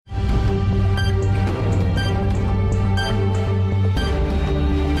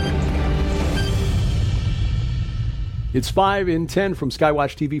It's 5 in 10 from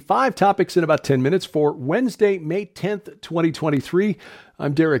Skywatch TV. 5 topics in about 10 minutes for Wednesday, May 10th, 2023.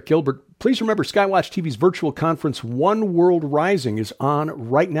 I'm Derek Gilbert. Please remember Skywatch TV's virtual conference, One World Rising, is on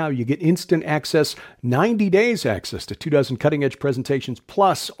right now. You get instant access, 90 days access to 24 cutting-edge presentations,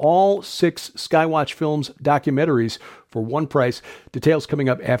 plus all 6 Skywatch Films documentaries for one price. Details coming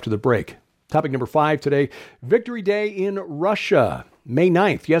up after the break. Topic number 5 today, Victory Day in Russia. May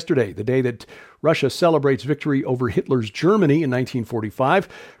 9th, yesterday, the day that Russia celebrates victory over Hitler's Germany in 1945.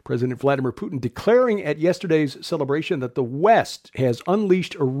 President Vladimir Putin declaring at yesterday's celebration that the West has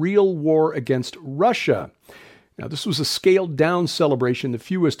unleashed a real war against Russia. Now, this was a scaled-down celebration, the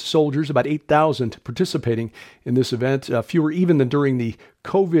fewest soldiers, about 8,000, participating in this event, fewer even than during the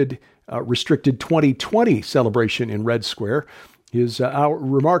COVID-restricted 2020 celebration in Red Square. His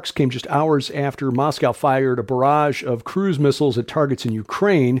remarks came just hours after Moscow fired a barrage of cruise missiles at targets in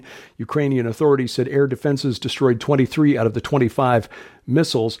Ukraine. Ukrainian authorities said air defenses destroyed 23 out of the 25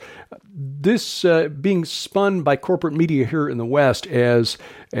 missiles. This being spun by corporate media here in the West as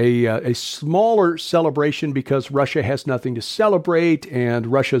a smaller celebration because Russia has nothing to celebrate and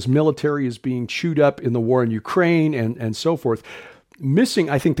Russia's military is being chewed up in the war in Ukraine and so forth. Missing,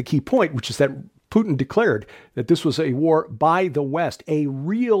 I think, the key point, which is that Putin declared that this was a war by the West, a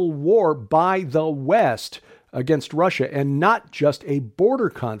real war by the West against Russia, and not just a border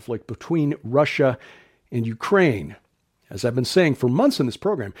conflict between Russia and Ukraine. As I've been saying for months in this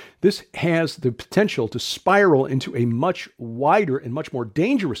program, this has the potential to spiral into a much wider and much more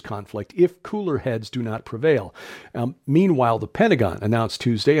dangerous conflict if cooler heads do not prevail. Meanwhile, the Pentagon announced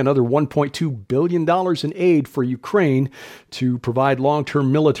Tuesday another $1.2 billion in aid for Ukraine to provide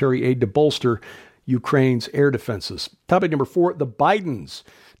long-term military aid to bolster Ukraine's air defenses. Topic number 4, the Bidens.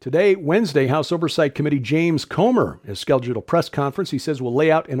 Today, Wednesday, House Oversight Committee James Comer has scheduled a press conference. He says will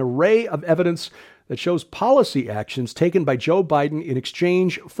lay out an array of evidence that shows policy actions taken by Joe Biden in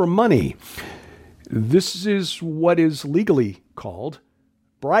exchange for money. This is what is legally called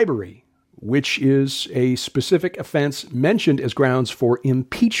bribery, which is a specific offense mentioned as grounds for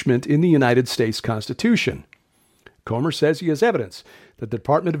impeachment in the United States Constitution. Comer says he has evidence that the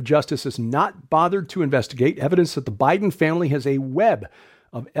Department of Justice has not bothered to investigate, evidence that the Biden family has a web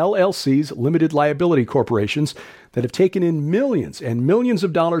of LLCs, limited liability corporations, that have taken in millions and millions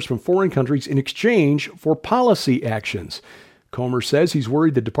of dollars from foreign countries in exchange for policy actions. Comer says he's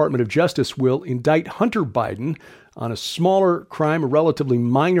worried the Department of Justice will indict Hunter Biden on a smaller crime, a relatively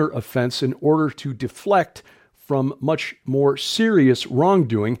minor offense, in order to deflect from much more serious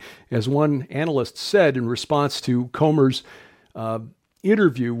wrongdoing. As one analyst said in response to Comer's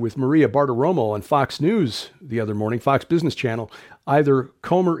interview with Maria Bartiromo on Fox News the other morning, Fox Business Channel, either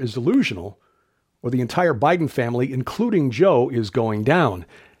Comer is delusional or the entire Biden family, including Joe, is going down.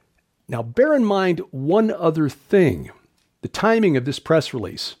 Now, bear in mind one other thing. The timing of this press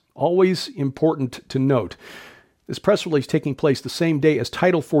release, always important to note. This press release taking place the same day as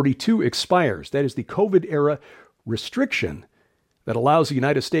Title 42 expires. That is the COVID-era restriction that allows the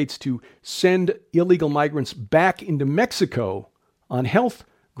United States to send illegal migrants back into Mexico on health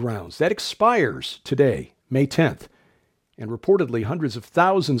grounds. That expires today, May 10th. And reportedly, hundreds of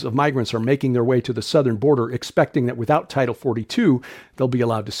thousands of migrants are making their way to the southern border, expecting that without Title 42, they'll be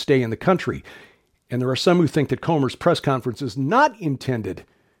allowed to stay in the country. And there are some who think that Comer's press conference is not intended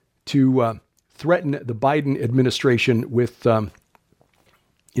to threaten the Biden administration with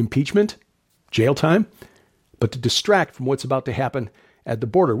impeachment, jail time, but to distract from what's about to happen at the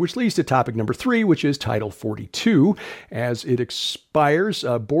border, which leads to topic number 3, which is Title 42. As it expires,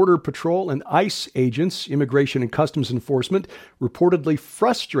 Border Patrol and ICE agents, Immigration and Customs Enforcement, reportedly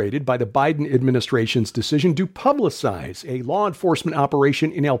frustrated by the Biden administration's decision to publicize a law enforcement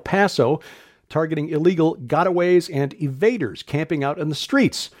operation in El Paso targeting illegal gotaways and evaders camping out on the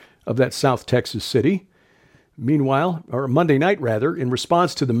streets of that South Texas city. Meanwhile, or Monday night rather, in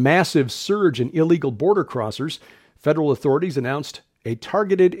response to the massive surge in illegal border crossers, federal authorities announced a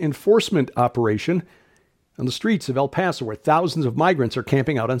targeted enforcement operation on the streets of El Paso, where thousands of migrants are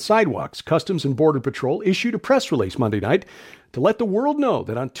camping out on sidewalks. Customs and Border Patrol issued a press release Monday night to let the world know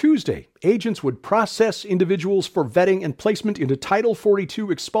that on Tuesday, agents would process individuals for vetting and placement into Title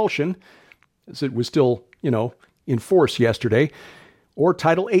 42 expulsion, as it was still, in force yesterday, or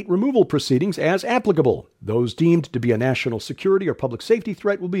Title 8 removal proceedings as applicable. Those deemed to be a national security or public safety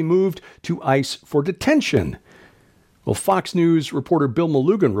threat will be moved to ICE for detention. Well, Fox News reporter Bill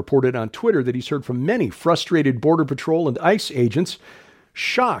Malugin reported on Twitter that he's heard from many frustrated Border Patrol and ICE agents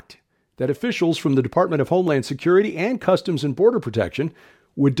shocked that officials from the Department of Homeland Security and Customs and Border Protection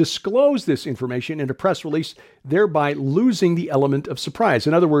would disclose this information in a press release, thereby losing the element of surprise.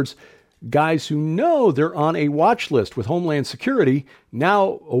 In other words, Guys who know they're on a watch list with Homeland Security,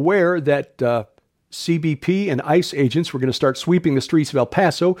 now aware that CBP and ICE agents were going to start sweeping the streets of El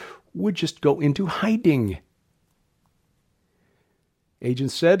Paso, would just go into hiding.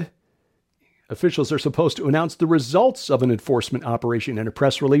 Agents said officials are supposed to announce the results of an enforcement operation in a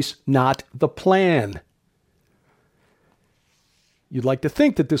press release, not the plan. You'd like to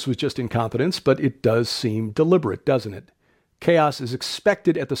think that this was just incompetence, but it does seem deliberate, doesn't it? Chaos is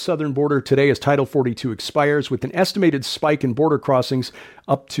expected at the southern border today as Title 42 expires, with an estimated spike in border crossings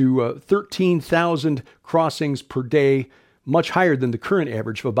up to 13,000 crossings per day, much higher than the current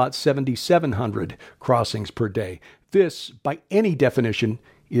average of about 7,700 crossings per day. This, by any definition,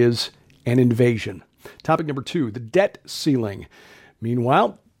 is an invasion. Topic number 2, the debt ceiling.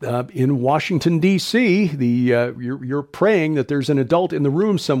 Meanwhile, in Washington, D.C., you're praying that there's an adult in the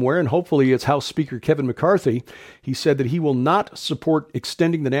room somewhere, and hopefully it's House Speaker Kevin McCarthy. He said that he will not support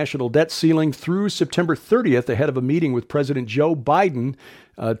extending the national debt ceiling through September 30th ahead of a meeting with President Joe Biden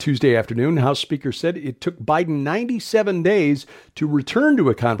Tuesday afternoon. House Speaker said it took Biden 97 days to return to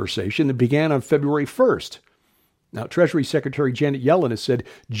a conversation that began on February 1st. Now, Treasury Secretary Janet Yellen has said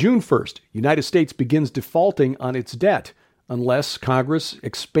June 1st, United States begins defaulting on its debt unless Congress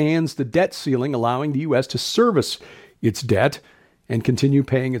expands the debt ceiling, allowing the U.S. to service its debt and continue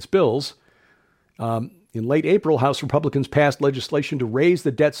paying its bills. In late April, House Republicans passed legislation to raise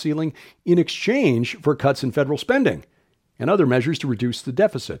the debt ceiling in exchange for cuts in federal spending and other measures to reduce the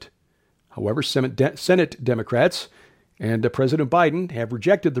deficit. However, Senate Democrats and President Biden have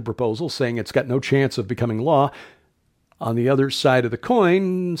rejected the proposal, saying it's got no chance of becoming law. On the other side of the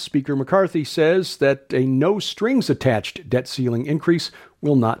coin, Speaker McCarthy says that a no-strings-attached debt ceiling increase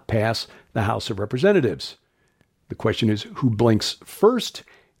will not pass the House of Representatives. The question is, who blinks first,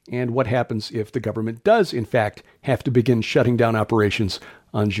 and what happens if the government does, in fact, have to begin shutting down operations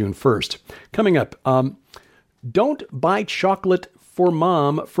on June 1st? Coming up, don't buy chocolate for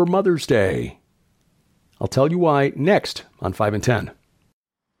Mom for Mother's Day. I'll tell you why next on 5 and 10.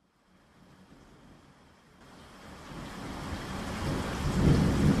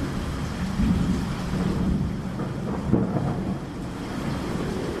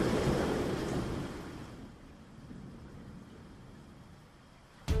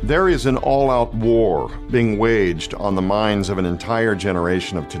 There is an all-out war being waged on the minds of an entire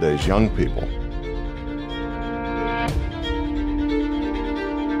generation of today's young people.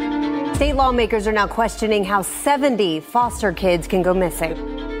 State lawmakers are now questioning how 70 foster kids can go missing.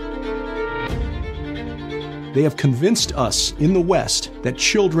 They have convinced us in the West that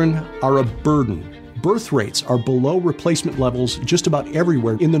children are a burden. Birth rates are below replacement levels just about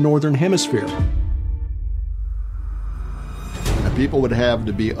everywhere in the Northern Hemisphere. People would have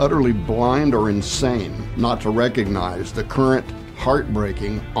to be utterly blind or insane not to recognize the current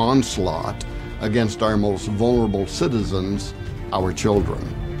heartbreaking onslaught against our most vulnerable citizens, our children.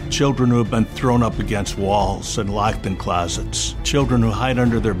 Children who have been thrown up against walls and locked in closets. Children who hide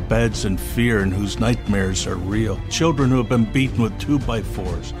under their beds in fear and whose nightmares are real. Children who have been beaten with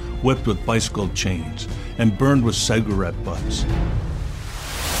 2x4s, whipped with bicycle chains, and burned with cigarette butts.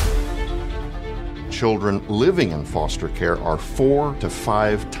 Children living in foster care are 4 to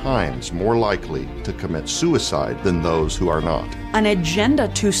 5 times more likely to commit suicide than those who are not. An agenda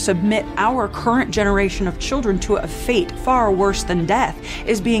to submit our current generation of children to a fate far worse than death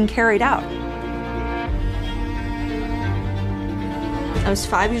is being carried out. I was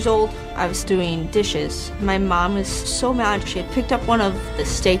 5 years old. I was doing dishes. My mom was so mad. She had picked up one of the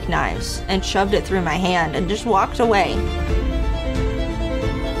steak knives and shoved it through my hand and just walked away.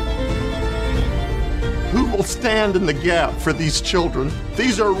 Who will stand in the gap for these children?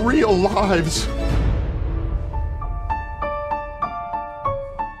 These are real lives.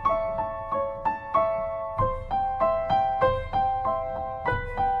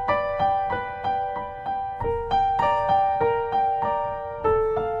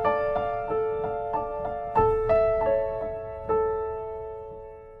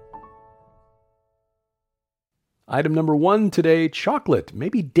 Item number 1 today, chocolate may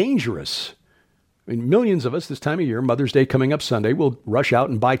be dangerous. I mean, millions of us this time of year, Mother's Day coming up Sunday, will rush out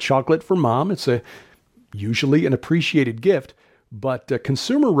and buy chocolate for Mom. It's usually an appreciated gift, but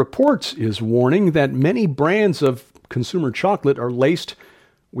Consumer Reports is warning that many brands of consumer chocolate are laced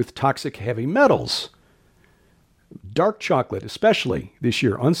with toxic heavy metals. Dark chocolate, especially this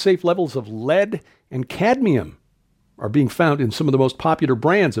year, unsafe levels of lead and cadmium are being found in some of the most popular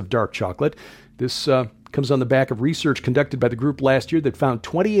brands of dark chocolate. This comes on the back of research conducted by the group last year that found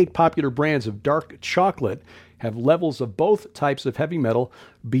 28 popular brands of dark chocolate have levels of both types of heavy metal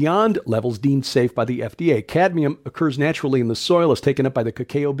beyond levels deemed safe by the FDA. Cadmium occurs naturally in the soil, is taken up by the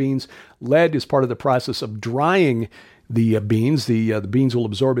cacao beans. Lead is part of the process of drying the beans. The beans will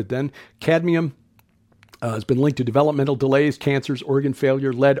absorb it then. Cadmium has been linked to developmental delays, cancers, organ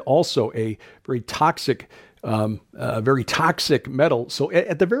failure. Lead also a very toxic metal. So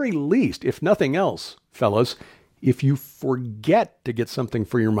at the very least, if nothing else, fellas, if you forget to get something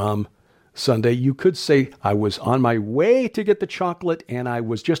for your mom Sunday, you could say, I was on my way to get the chocolate and I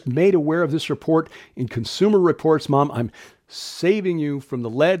was just made aware of this report in Consumer Reports. Mom, I'm saving you from the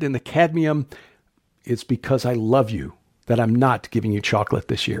lead and the cadmium. It's because I love you that I'm not giving you chocolate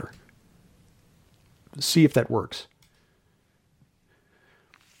this year. See if that works.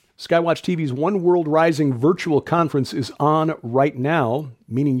 Skywatch TV's One World Rising virtual conference is on right now,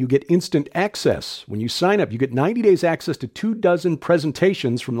 meaning you get instant access. When you sign up, you get 90 days access to 24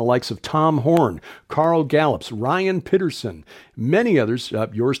 presentations from the likes of Tom Horn, Carl Gallups, Ryan Pitterson, many others,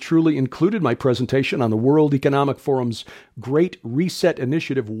 yours truly included. My presentation on the World Economic Forum's Great Reset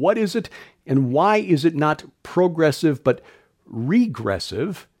Initiative. What is it, and why is it not progressive but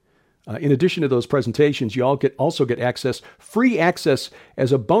regressive? In addition to those presentations, you also get free access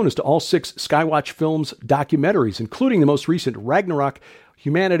as a bonus to all 6 Skywatch Films documentaries, including the most recent Ragnarok,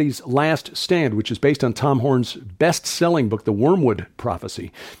 Humanity's Last Stand, which is based on Tom Horn's best-selling book, The Wormwood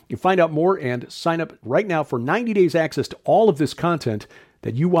Prophecy. You can find out more and sign up right now for 90 days access to all of this content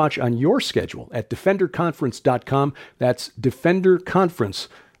that you watch on your schedule at defenderconference.com. That's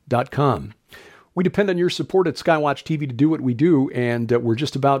defenderconference.com. We depend on your support at Skywatch TV to do what we do, and we're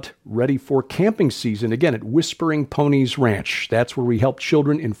just about ready for camping season again at Whispering Ponies Ranch. That's where we help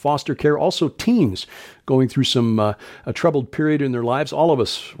children in foster care, also teens going through a troubled period in their lives. All of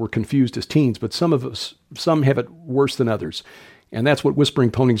us were confused as teens, but some have it worse than others. And that's what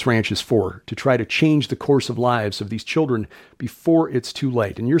Whispering Ponies Ranch is for, to try to change the course of lives of these children before it's too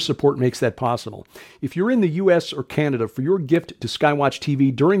late. And your support makes that possible. If you're in the U.S. or Canada, for your gift to Skywatch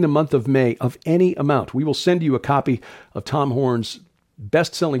TV during the month of May of any amount, we will send you a copy of Tom Horn's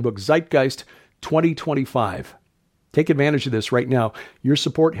best-selling book, Zeitgeist 2025. Take advantage of this right now. Your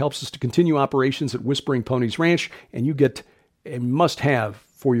support helps us to continue operations at Whispering Ponies Ranch, and you get a must-have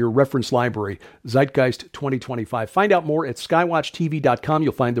for your reference library, Zeitgeist 2025. Find out more at skywatchtv.com.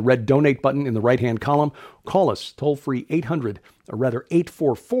 You'll find the red donate button in the right-hand column. Call us toll-free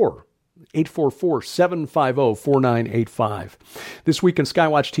 844-750-4985. This week on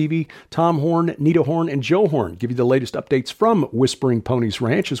Skywatch TV, Tom Horn, Nita Horn, and Joe Horn give you the latest updates from Whispering Ponies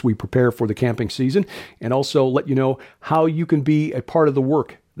Ranch as we prepare for the camping season, and also let you know how you can be a part of the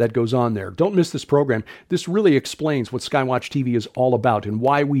work that goes on there. Don't miss this program. This really explains what Skywatch TV is all about and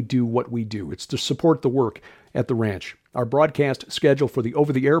why we do what we do. It's to support the work at the ranch. Our broadcast schedule for the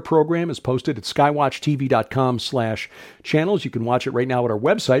over-the-air program is posted at skywatchtv.com/channels. You can watch it right now at our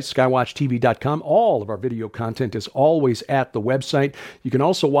website, skywatchtv.com. All of our video content is always at the website. You can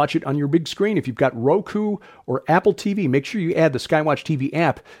also watch it on your big screen. If you've got Roku or Apple TV, make sure you add the Skywatch TV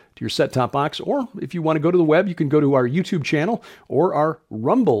app to your set-top box. Or if you want to go to the web, you can go to our YouTube channel or our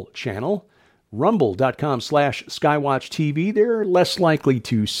Rumble channel. Rumble.com/SkywatchTV. They're less likely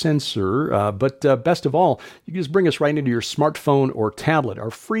to censor, but best of all, you can just bring us right into your smartphone or tablet.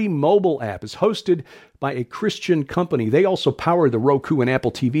 Our free mobile app is hosted by a Christian company. They also power the Roku and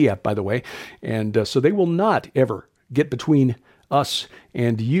Apple TV app, by the way, and so they will not ever get between us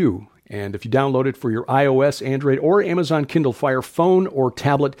and you. And if you download it for your iOS, Android, or Amazon Kindle Fire phone or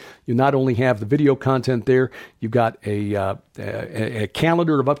tablet, you not only have the video content there, you've got a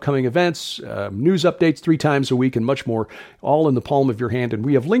calendar of upcoming events, news updates 3 times a week, and much more, all in the palm of your hand. And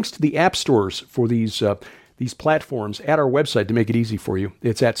we have links to the app stores for these platforms at our website to make it easy for you.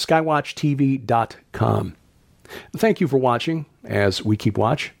 It's at skywatchtv.com. Thank you for watching as we keep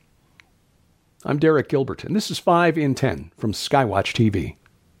watch. I'm Derek Gilbert, and this is 5 in 10 from Skywatch TV.